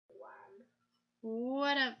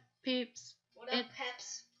What up, peeps? What up,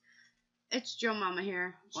 peps? It's JoeMomma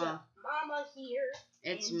here. Well, Mama here.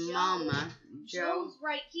 It's and Momma. Joe's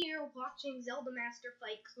right here watching Zelda Master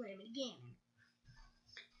fight Calamity Ganon.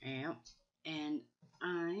 Yep. And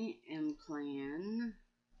I am playing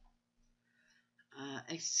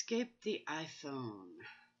Escape the iPhone.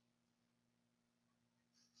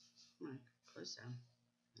 Come on, close down.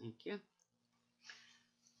 Thank you.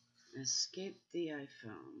 Escape the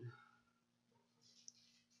iPhone.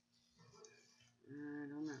 I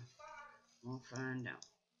don't know. We'll find out.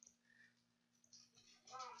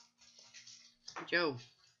 Joe.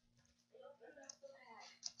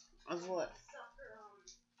 Of what?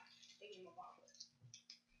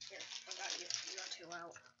 Here, I got you. You got two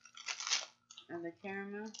out. And the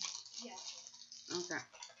caramel? Yeah. Okay.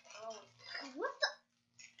 Oh, what the?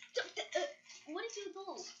 What did you do?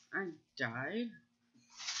 I died.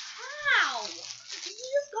 How? Did you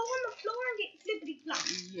just go on the floor and get flippity flop?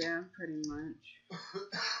 Yeah, pretty much.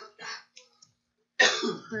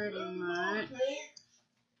 Pretty much.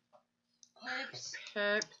 Peps.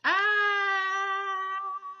 Peps. Ah!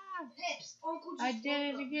 Peps. Uncle just I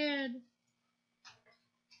did it again.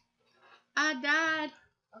 I died.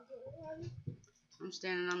 I'm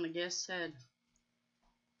standing on the guest's head.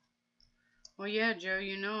 Well, yeah, Joe,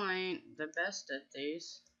 you know I ain't the best at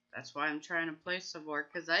these. That's why I'm trying to play some more,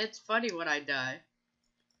 because it's funny when I die.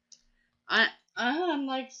 I'm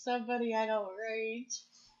like somebody I don't rage.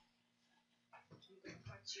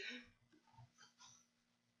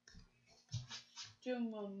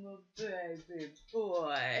 JoeMomma, baby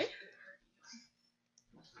boy.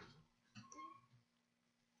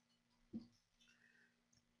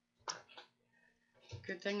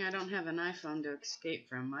 Good thing I don't have an iPhone to escape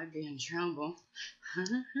from. I'd be in trouble.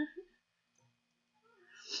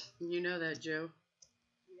 You know that, Joe.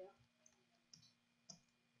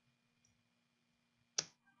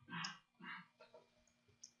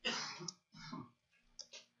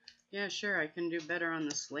 Yeah, sure, I can do better on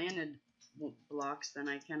the slanted blocks than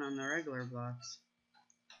I can on the regular blocks.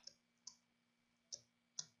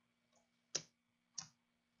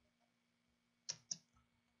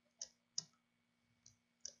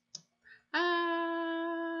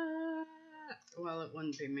 Well, it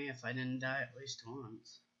wouldn't be me if I didn't die at least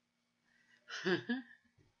once.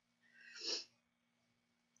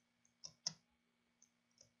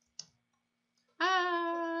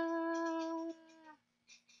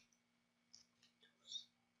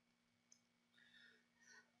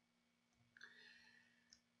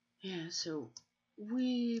 Yeah, so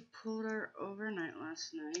we pulled our overnight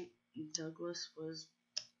last night. Douglas was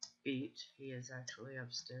beat. He is actually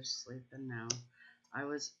upstairs sleeping now. I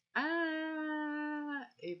was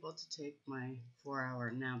able to take my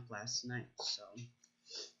 4-hour nap last night, so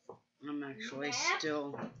I'm actually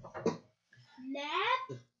still...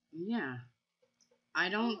 Nap? Yeah. I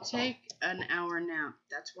don't take an hour nap.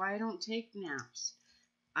 That's why I don't take naps.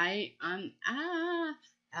 I'm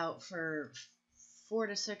out for 4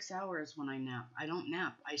 to 6 hours when I nap. I don't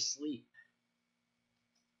nap. I sleep.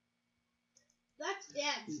 That's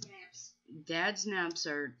Dad's naps. Dad's naps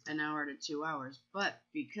are an hour to 2 hours, but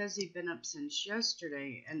because he's been up since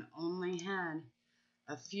yesterday and only had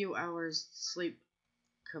a few hours sleep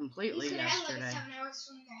completely yesterday, had like 7 hours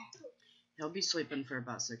from that. He'll be sleeping for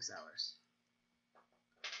about 6 hours.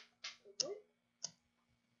 What?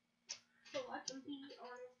 So I can be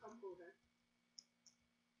on his computer.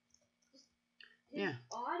 His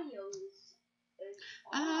audio is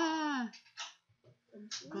off.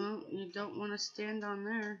 Well, you don't want to stand on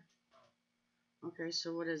there. Okay,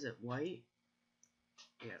 so what is it? White?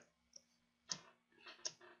 Yep.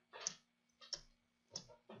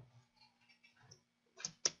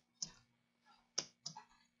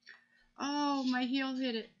 Oh, my heel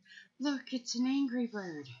hit it. Look, it's an angry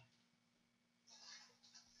bird.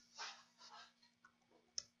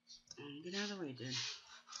 Get out of the way, dude.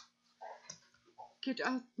 Get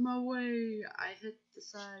out my way. I hit the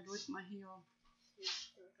side with my heel.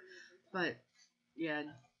 But, yeah.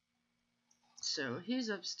 So, he's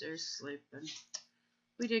upstairs sleeping.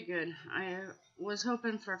 We did good. I was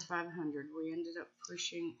hoping for 500. We ended up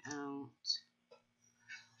pushing out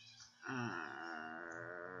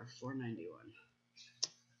 491.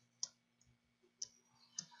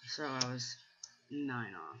 So I was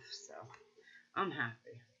 9 off. So I'm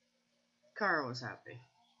happy. Carl was happy.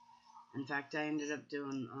 In fact, I ended up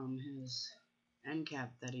doing his end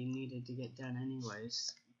cap that he needed to get done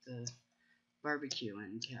anyways. The barbecue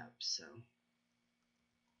end cap. So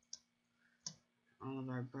all of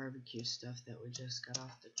our barbecue stuff that we just got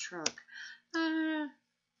off the truck. I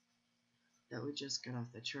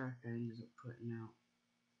ended up putting out.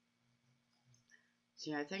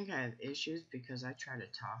 See, I think I have issues because I try to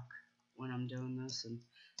talk when I'm doing this, and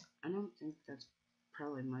I don't think that's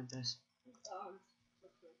probably my best.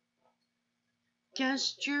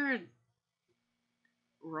 Gestured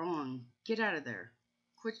wrong. Get out of there.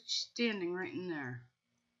 Quit standing right in there.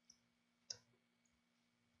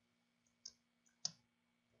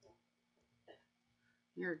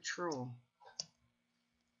 You're a troll.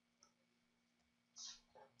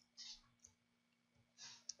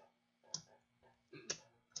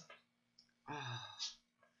 Oh.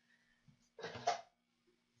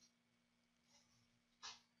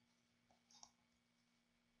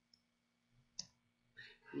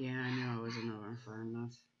 Yeah, I knew I wasn't over far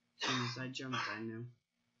enough. As soon as I jumped, I knew.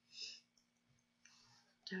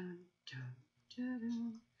 Dun, dun, dun,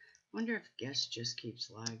 dun. Wonder if guest just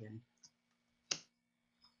keeps lagging.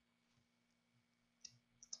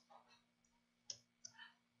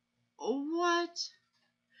 What?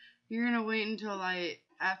 You're gonna wait until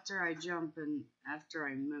after I jump and after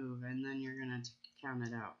I move, and then you're gonna count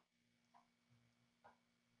it out.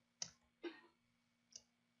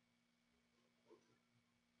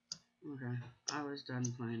 Okay, I was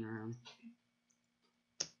done playing around.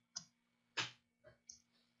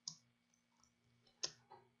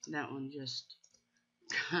 That one just...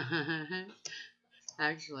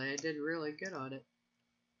 Actually, I did really good on it.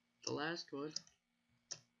 The last one.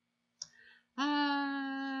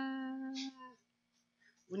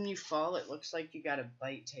 When you fall, it looks like you got a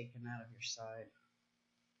bite taken out of your side.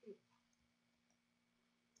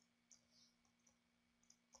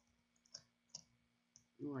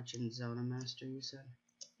 You're watching Zelda Master, you said?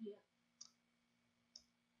 Yeah.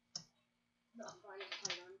 Not finding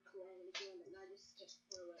fight on Calamity again, and I just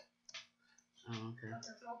threw it. Oh, okay. But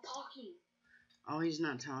there's no talking. Oh, he's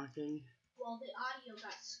not talking? Well, the audio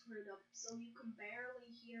got screwed up, so you can barely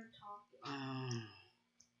hear talking.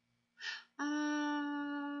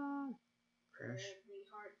 Crush. It'd be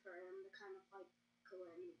hard for him to kind of fight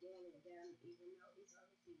Calamity again and again, even though he's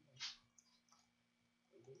undefeated.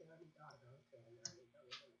 If he's already got it, okay, and then he's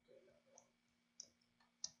only going to do another one.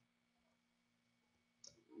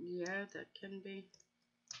 Yeah, that can be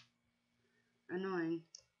annoying.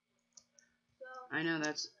 So, I know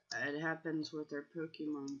it happens with their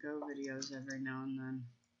Pokemon Go videos every now and then.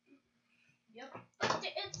 yep, but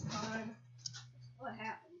it's fine. What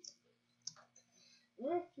happens?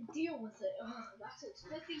 We'll have to deal with it. That's its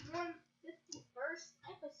 51st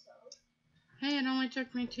episode. Hey, it only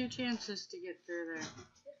took me 2 chances to get through there.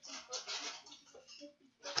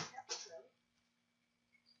 51st episode.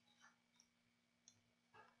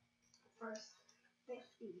 First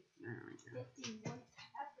 50. There we go. 51st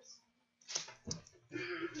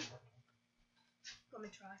episode. Let me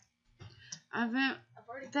try.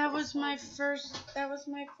 That was my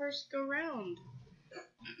first go round.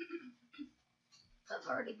 I've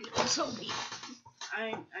already beat the zombie.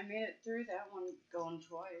 I made it through that one going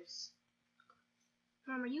twice.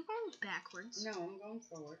 Mom, are you going backwards? No, I'm going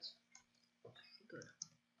forwards. Good.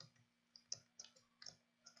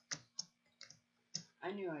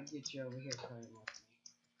 I knew I'd get you over here playing with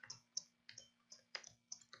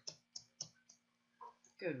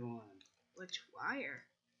me. Good one. Which wire?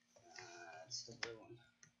 It's the blue one.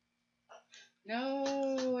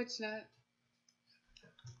 No, it's not.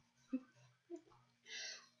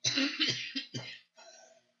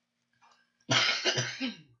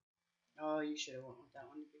 Oh, you should have went with that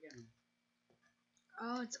one to begin with.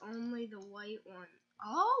 Oh, it's only the white one.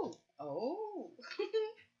 Oh! Oh!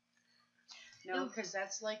 No, because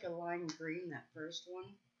that's like a lime green, that first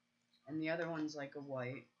one. And the other one's like a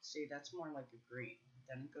white. See, that's more like a green.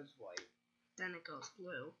 Then it goes white. Then it goes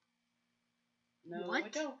blue. No, What?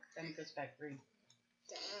 it don't. Then it goes back green.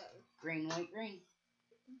 Dang. Green, white, green.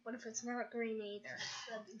 What if it's not green either?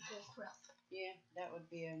 That'd be bull crap. Yeah, that would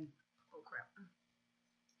be a Bull crap.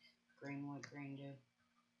 green, white, green, dude.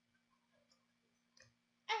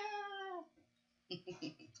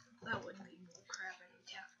 That would be bull crap and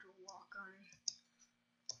you'd have to walk on it.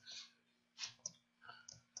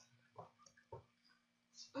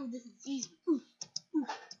 Oh, this is easy. Ooh, ooh,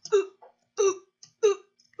 ooh, ooh, ooh,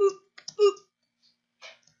 ooh, ooh.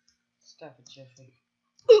 Stop it, Jeffy.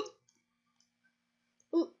 Ooh.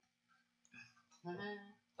 Ooh.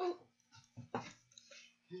 Ooh. Ooh.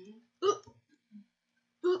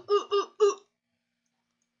 Ooh, ooh, ooh, ooh.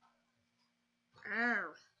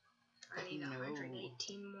 Ow. I need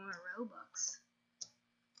 118 more Robux.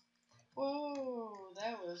 Whoa,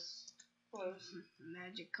 that was close.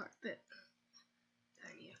 Magic carpet.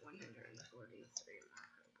 I need 143 more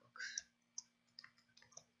Robux.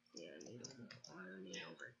 Yeah, I need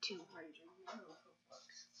over 200 more Robux.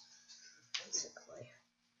 Basically.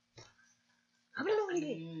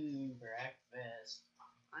 Breakfast.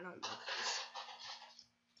 I don't like those.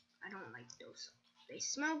 I don't like those. They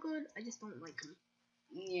smell good. I just don't like them.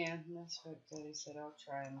 Yeah, that's what Daddy said. I'll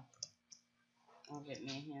try them. I'll get me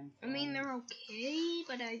a handful. I mean, they're okay,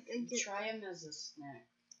 but I just... Try them as a snack.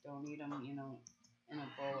 Don't eat them, in a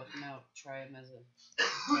bowl with milk. Try them as a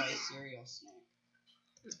dry cereal snack.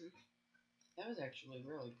 That was actually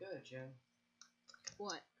really good, Joe.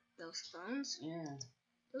 What? Those phones? Yeah.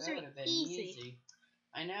 Those that are would have been easy.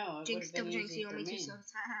 I know. It would Jinx, have been double jinx, easy you owe for me 2 me.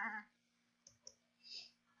 subs.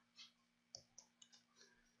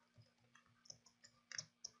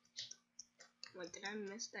 What, did I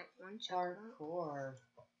miss that one checkpoint? Parkour.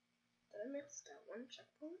 Did I miss that one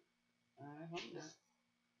checkpoint? I hope not.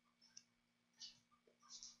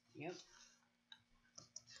 Yep.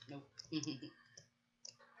 Nope. You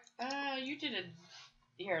did it.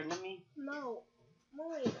 Here, let me. No.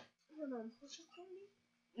 Wait. Hold on.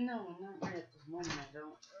 No, not right at this moment. I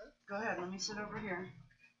don't. Go ahead. Let me sit over here.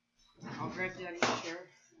 I'll grab Daddy's chair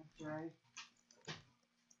after I.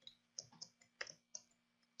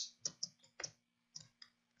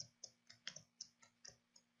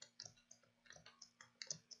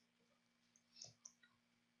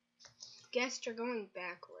 Guess you're going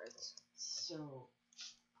backwards. So,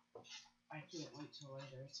 I can't wait till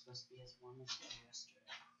later. It's supposed to be as warm as yesterday.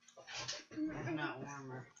 If not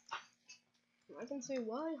warmer. I can see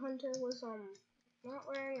why Hunter was not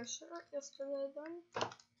wearing a shirt yesterday then.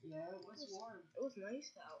 Yeah, it was warm. It was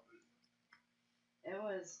nice out. It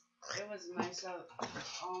was nice out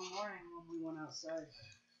all morning when we went outside.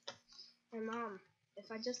 Hey Mom, if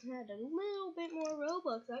I just had a little bit more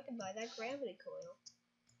Robux, I could buy that gravity coil.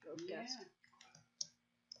 Yeah.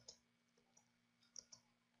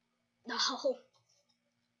 No.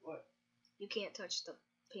 What? You can't touch the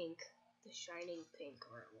pink, the shining pink.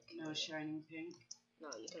 No shining pink. No,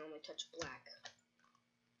 you can only touch black.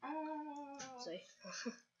 Oh. See?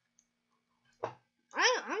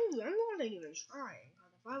 I'm not even trying.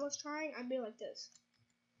 But if I was trying, I'd be like this.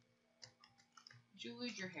 Did you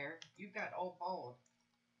lose your hair? You got all bald.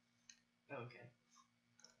 Okay.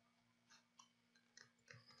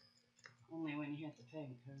 Only when you hit the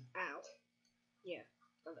pink, huh? Ow. Yeah,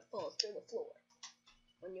 because it falls to the floor.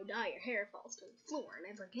 When you die, your hair falls to the floor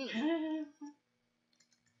never again.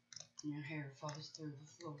 Your hair falls through the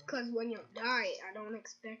floor. Because when you die, I don't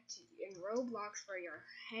expect in Roblox for your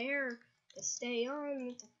hair to stay on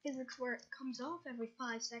with the physics where it comes off every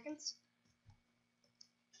 5 seconds.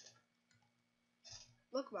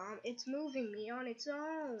 Look, Mom, it's moving me on its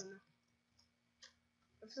own.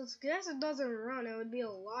 If this gas doesn't run, it would be a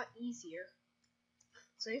lot easier.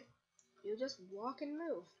 See? You just walk and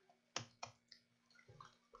move.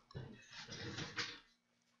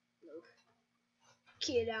 Move.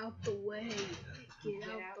 Get out the way. Get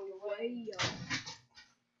out the way, yo.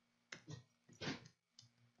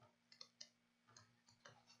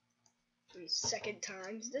 And second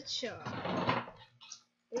time's the charm.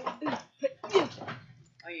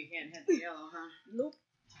 Oh, you can't hit the yellow, huh? Nope.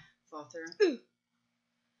 Fall through?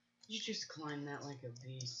 You just climb that like a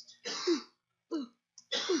beast.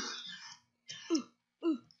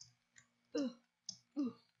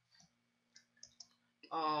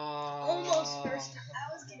 Oh. Almost first time. I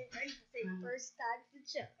was getting ready to say first time to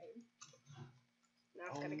chime. Now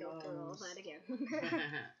I've got to go through all that again.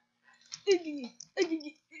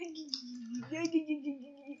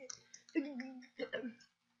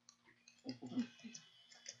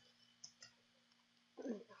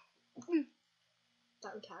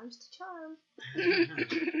 Sometimes to charm.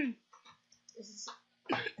 This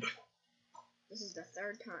is the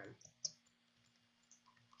third time.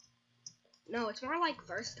 No, it's more like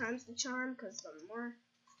first time's the charm, because the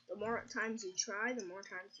more times you try, the more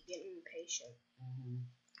times you get impatient.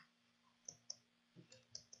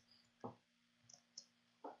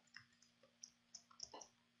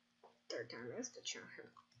 Third time is the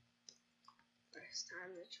charm. First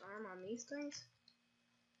time the charm on these things.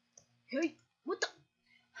 Hey, what the?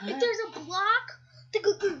 If there's a block,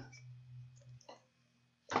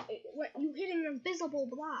 what? You hit an invisible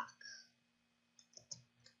block.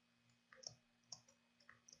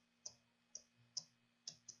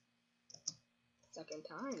 Second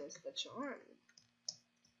time is the charm.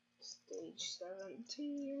 Stage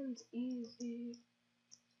 17's easy.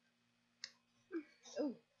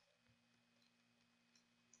 Oh.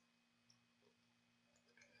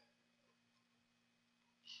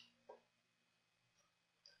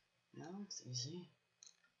 No, it's easy.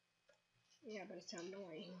 Yeah, but it's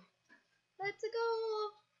annoying. Let's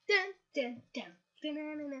go! Dun, dun, dun, dun,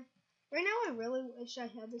 dun, dun, dun. Right now, I really wish I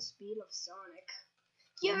had the speed of Sonic.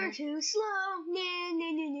 You're too slow. Nah,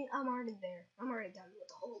 nah, nah, nah. I'm already there.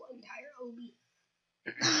 Obi.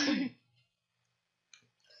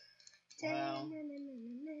 Wow.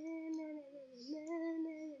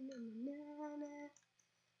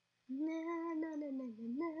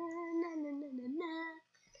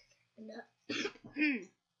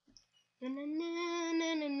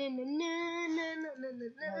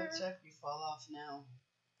 Hurts if you fall off now.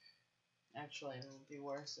 Actually, it would be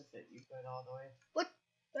worse if you put all the way. What?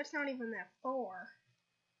 That's not even that far.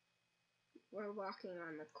 We're walking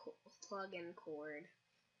on the plug-in cord.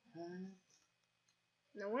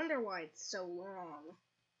 No wonder why it's so long.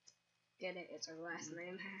 Get it? It's our last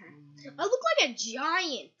name. I look like a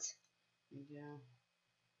giant. Yeah.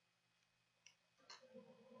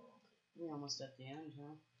 We're almost at the end,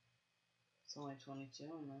 huh? It's only 22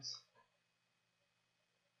 in this.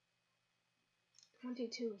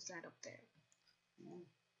 22 is that up there? Yeah.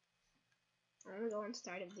 I'm gonna go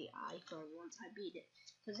inside of the iPhone once I beat it.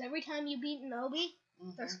 Because every time you beat an Obi,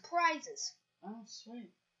 there's prizes. Oh,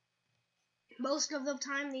 sweet. Most of the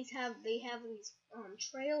time, they have these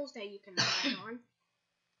trails that you can ride on.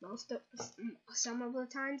 Some of the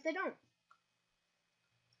times they don't.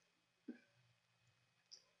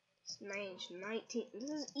 Range 19. This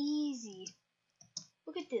is easy.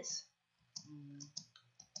 Look at this.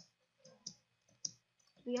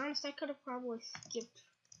 To be honest, I could have probably skipped.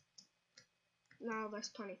 No, that's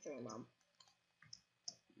 23, Mom.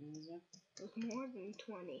 There's more than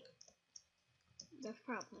 20. That's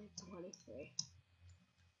probably 23.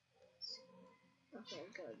 Okay,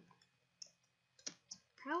 good.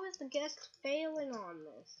 How is the guest failing on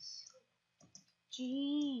this?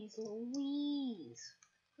 Jeez Louise.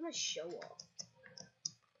 I'm gonna show off.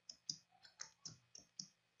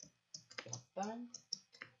 Done.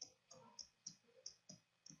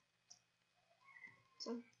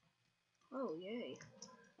 Oh, yay.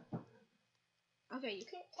 Okay, you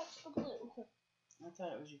can't touch the blue. I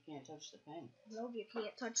thought it was you can't touch the pink. No, you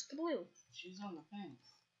can't touch the blue. She's on the pink.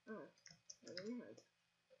 Oh, never mind.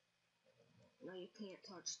 No, you can't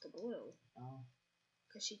touch the blue. Oh.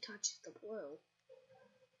 Because she touches the blue.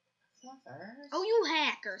 It's not hers. Oh, you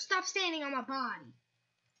hacker! Stop standing on my body!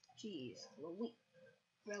 Jeez, Louise.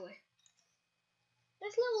 Really?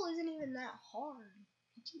 This level isn't even that hard.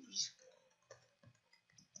 Jeez.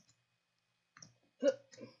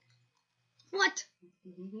 What?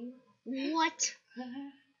 What?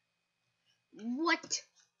 What?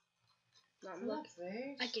 Mom, look,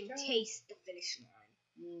 I can taste the finish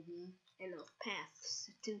line. And the paths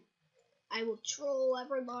too. I will troll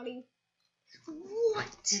everybody.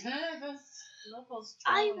 What?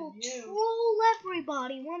 I will troll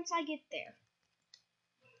everybody once I get there.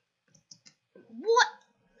 What?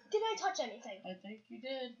 Did I touch anything? I think you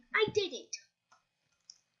did. I didn't.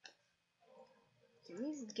 Can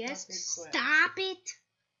these guests stop it?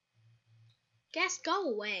 Guests,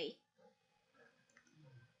 go away.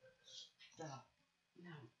 Stop.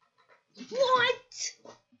 No.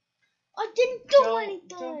 What? I didn't do anything.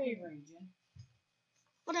 Don't be raging.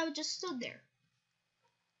 But I just stood there.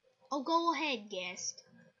 Oh, go ahead, guest.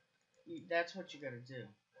 That's what you gotta do.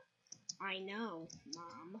 I know,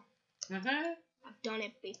 Mom. I've done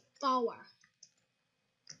it before.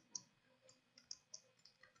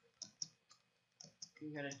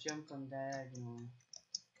 You gotta jump them diagonally.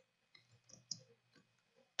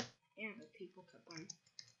 Yeah, but people kept on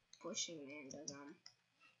pushing into them.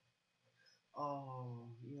 Oh,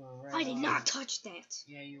 you were right. I did not touch that.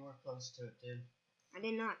 Yeah, you were close to it, dude. I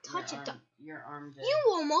did not touch it. Your arm did. You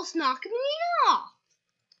almost knocked me off.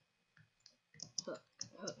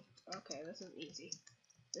 Okay, this is easy.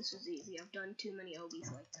 This is easy. I've done too many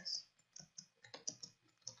Obies like this.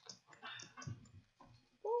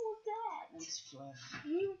 What was that? It's fluff.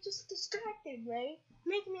 You were just distracted, right?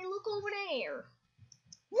 Making me look over there.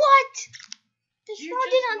 What? This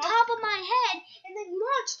landed on top of my head and then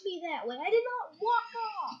launched me that way. I did not walk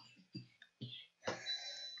off.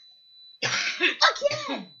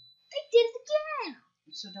 Again! I did it again!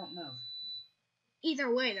 So don't move.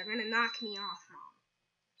 Either way, they're gonna knock me off, Mom.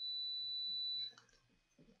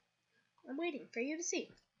 I'm waiting for you to see.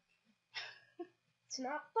 It's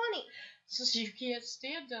not funny. So you can't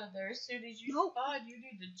stand down there. As soon as you spawn, you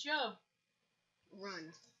need to jump.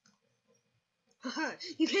 Run. Haha,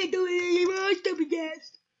 you can't do it anymore, stupid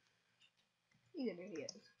guest. He's an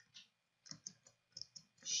idiot.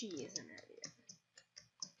 She is an idiot.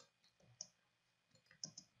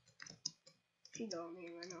 She don't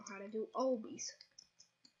even know how to do Obies.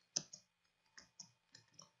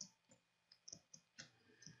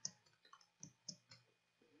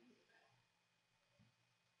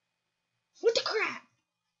 What the crap?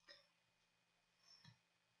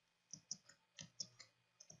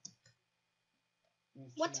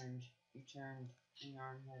 What? You turned in your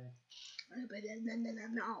own head.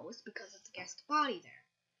 No, it's because it's a guest body there.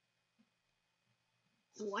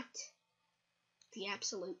 What? The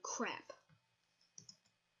absolute crap.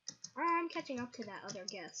 I'm catching up to that other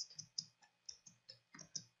guest.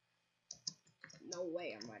 No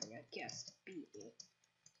way I'm letting a guest beat me.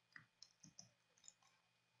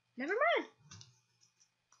 Never mind.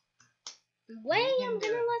 Way I'm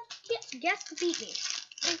gonna let guest beat me.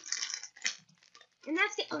 And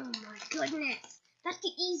that's the, oh my goodness. That's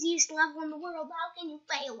the easiest level in the world. How can you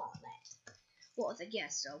fail on that? Well, it's a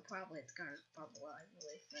guest, so probably it's gonna probably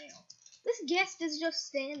fail. This guest is just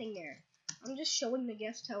standing there. I'm just showing the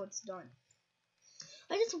guest how it's done.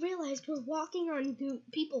 I just realized we're walking on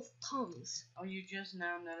people's tongues. Oh, you just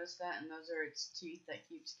now noticed that, and those are its teeth that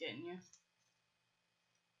keeps getting you?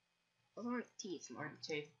 Those aren't teeth, Mom. Or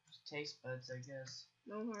taste buds, I guess.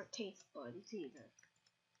 Those aren't taste buds either.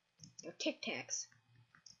 They're Tic Tacs.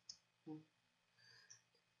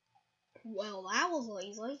 Well, that was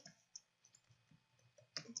easy.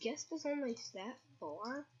 The guest is only that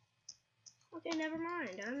far. Okay, never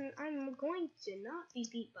mind. I'm going to not be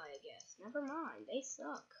beat by a guest. Never mind. They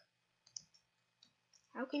suck.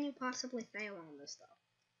 How can you possibly fail on this stuff?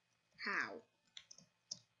 How?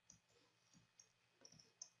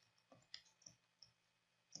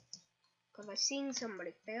 Because I've seen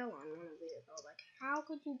somebody fail on one of these. I was like, how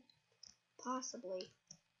could you possibly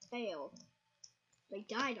fail? They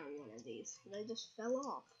died on one of these. They just fell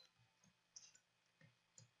off.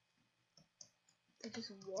 They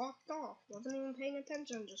just walked off. Wasn't even paying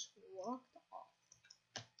attention. Just walked off.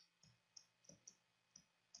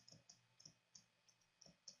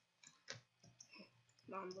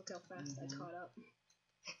 Mom, look how fast I caught up.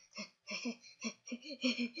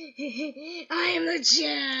 I am the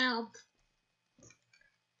champ!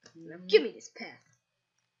 Now give me this path.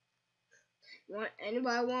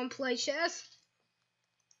 Anybody want to play chess?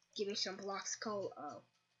 Give me some blocks of coal. Oh,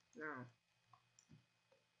 no.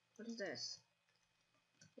 What is this?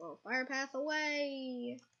 Well, fire path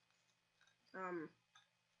away. I'm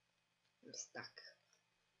stuck.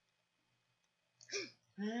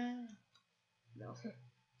 No.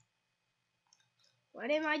 What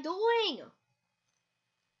am I doing?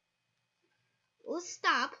 Let's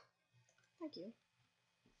stop. Thank you.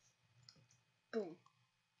 Boom.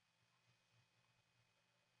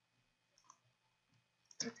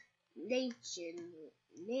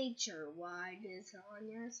 Nature-wide is on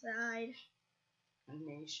your side.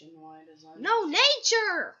 Nationwide is on. No,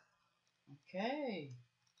 nature! Okay.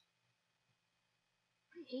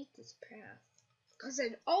 I hate this path. Because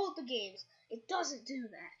in all the games, it doesn't do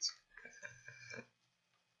that.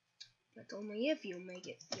 That's only if you make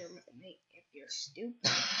it. If you're stupid.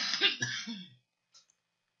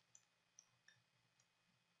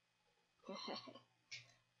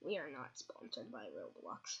 We are not sponsored by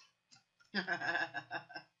Roblox.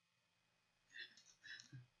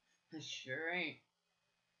 Sure ain't.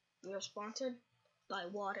 We are sponsored by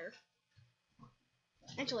water.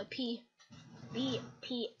 Actually,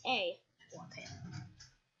 BPA water.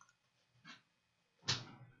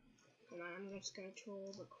 And I'm just gonna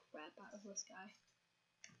troll the crap out of this guy.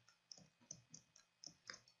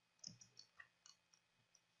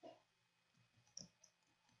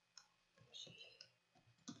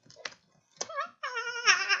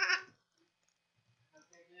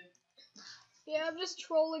 Yeah, I'm just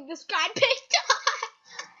trolling this guy big time.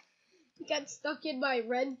 He got stuck in my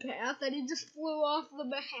red path and he just flew off the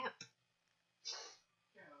map.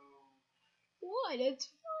 What? It's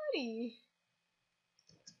funny.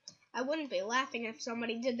 I wouldn't be laughing if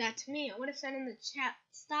somebody did that to me. I would have said in the chat,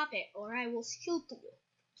 stop it, or I will shoot you.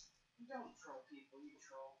 Don't troll people, you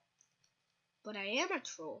troll. But I am a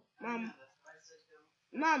troll.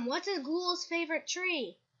 Mom, what's a ghoul's favorite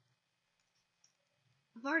tree?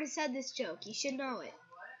 I've already said this joke. You should know it.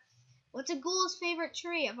 What's a ghoul's favorite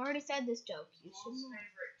tree? I've already said this joke. You should know.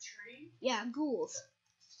 Favorite tree? Yeah, ghouls.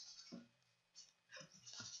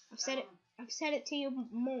 I've said it to you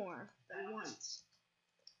more than once.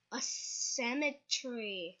 A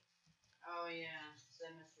cemetery. Oh yeah,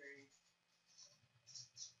 cemetery.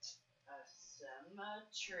 A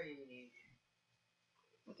cemetery.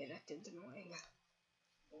 Okay, that dude's annoying.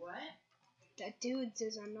 What? That dude's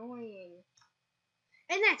is annoying.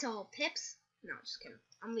 And that's all, Pips. No, just kidding.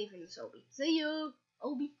 I'm leaving this Obi. See ya,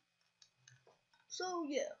 Obi. So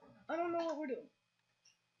yeah, I don't know what we're doing.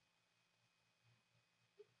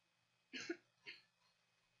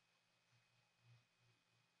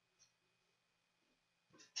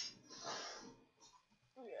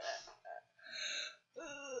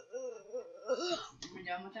 We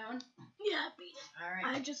done with that one? Yeah, I beat it. Alright.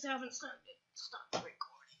 I just haven't stopped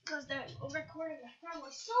recording. Because the recording I found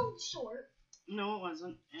was so short. No, it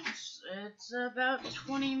wasn't. It's about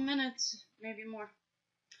 20 minutes, maybe more.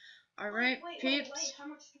 All right, peeps. Wait. How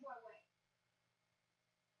much do I weigh?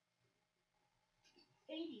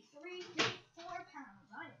 83.4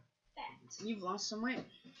 pounds. I am fat. You've lost some weight.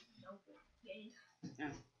 Nope. Gained.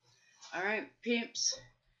 Yeah. All right, peeps.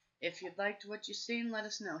 If you liked what you've seen, let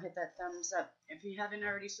us know. Hit that thumbs up. If you haven't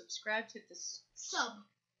already subscribed, hit the sub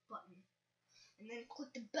button. And then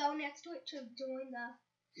click the bell next to it to join the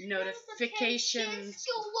notifications.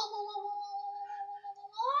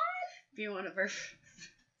 Be one of our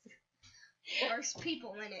first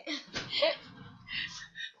people in it.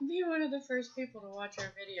 Be one of the first people to watch our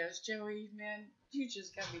videos. Joey, man, you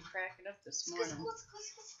just got me cracking up this morning.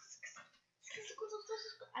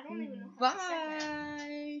 I don't even know how to say that.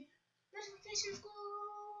 Bye. Notifications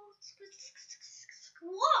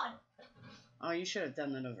squad. Oh, you should have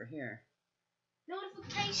done that over here.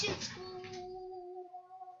 Notifications squad.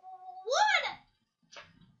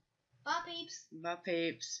 Bye, peeps. Bye,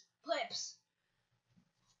 peeps. Clips.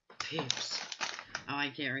 Peeps. Oh, I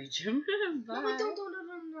can't reach him. Bye. No, wait, don't.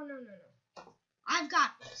 I've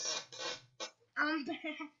got this. I'm fat.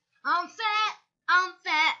 I'm fat. I'm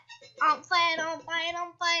fat. I'm fat. I'm fat.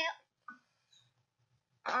 I'm fat.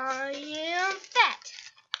 I am fat.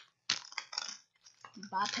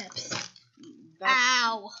 Bye, Peps. Bye.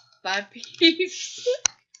 Ow. Bye, peeps.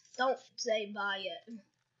 Don't say bye yet.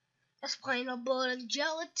 It's plain old butter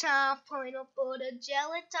jelly time. Plain old butter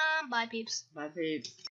jelly time. Bye, peeps. Bye, peeps.